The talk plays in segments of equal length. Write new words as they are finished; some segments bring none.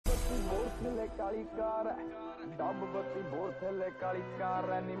काली car डब बत्ती बोर थले काली कार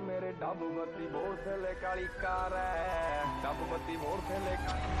नी मेरे डब बत्ती बोर थले काली कार डब बत्ती बोर थले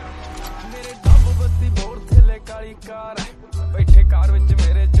मेरे डब बत्ती बोर थले काली कार बैठे कार विच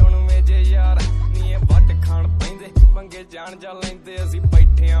मेरे चुणवे जे यार नी वड खाण पैंदे पंगे जान जा लैंदे असी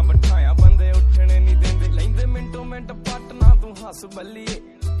बैठे आ बिठाया बंदे उठने नहीं देंदे लैंदे मिंटो मिंट पटना तू हस बल्लीए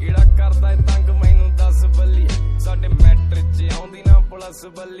केड़ा करदा है तंग मैनू दस बल्लीए साडे मैट्रिक च आउंदी ना पुलिस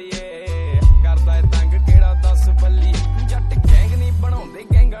बल्लीए करदा है तंग केड़ा दस बल्लीए जट गैंग नहीं बनाउंदे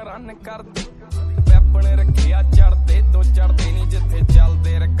गैंगा रन करदे वैपन रखिया चढ़दे दो चढ़दे नहीं जिथे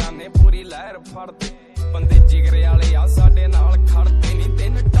चलदे रकाने पूरी लहर फड़दे बंदे जिगरे वाले आ साडे नाल खड़दे नहीं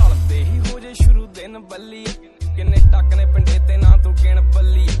दिन ढलदे ही हो जे शुरू दिन बल्लीए किन्ने टक ने पिंडे ते ना तू गिण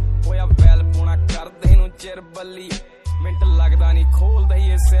बल्लीए होया वैल पूना करदे नू चिर बल्लीए मिंट लगदा नहीं खोल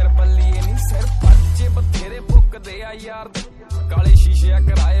दईए सिर बल्लीए नहीं सिर पर्चे बथेरे पुकदे आ यार काले शीशे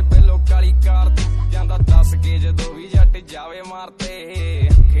कराए बेलो काली कार जांदा 10 के जदों भी जट जावे मारते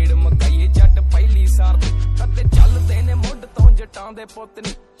खेड़ मकाईए जट पहली सार ते चलदे ने मुੱਢ ਤੋਂ ਜਟਾਂ ਦੇ ਪੁੱਤ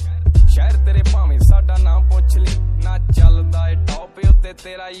ਨੀ शहर तेरे भावें साडा नाम पुछ ली ना चलदा ए टॉप उत्ते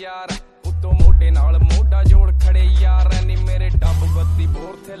तेरा यार उत्तों मोढे नाल मोढा जोड़ खड़े यार नी मेरे डब बत्ती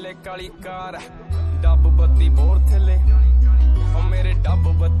बोर थले काली कार डब बत्ती बोर थले ओ मेरे डब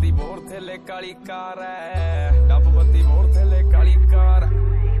बत्ती बोर थले काली कार डब बत्ती बोर थले काली कार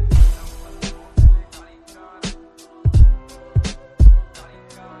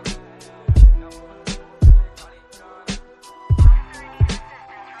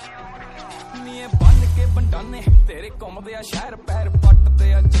बन के बंडाने तेरे घुमदे आ शहर पैर पटदे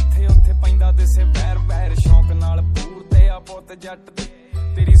आ जिथे उत्थे पैंदा दिसे पैर पैर शौक नाल पूरदे आ पुत जट दे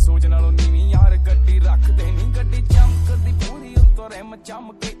तेरी सोच नालों नीवी यार गड्डी रखदे नी गड्डी चमकदी पूरी उत्तों रिम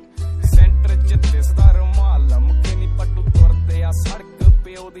चमके सेंटर च दिसदा रुमाल लमके नी पट्टू तुरदे आ सड़क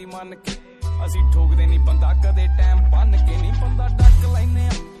प्यो दी मन के असी ठोकदे नी बंदा कदे टाइम बन के नी बंदा डक लैने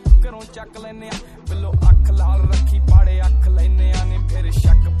आ घरों चक लैने आ बिलो अख लाल रखी पाड़े अख लैने आ ने फिर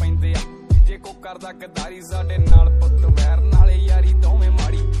शक पैंदे आ जे को करदा गदारी साडे नाल पुੱਤ वैर नाले यारी दोवें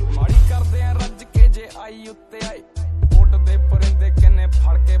माड़ी माड़ी करदे आ रज के जे आई उत्ते आए उड़दे परिंदे किन्ने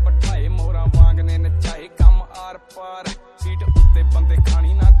फड़ के बिठाए मोरा वांगने नचाए कम आर पार सीट उत्ते बंदे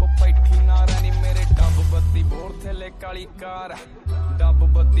खानी ना को बैठी ना रानी मेरे डब बत्ती बोर थले काली कार डब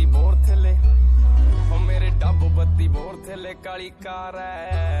बत्ती बोर थले ओ मेरे डब बत्ती बोर थले काली कार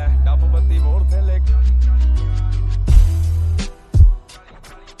डब बत्ती बोर थले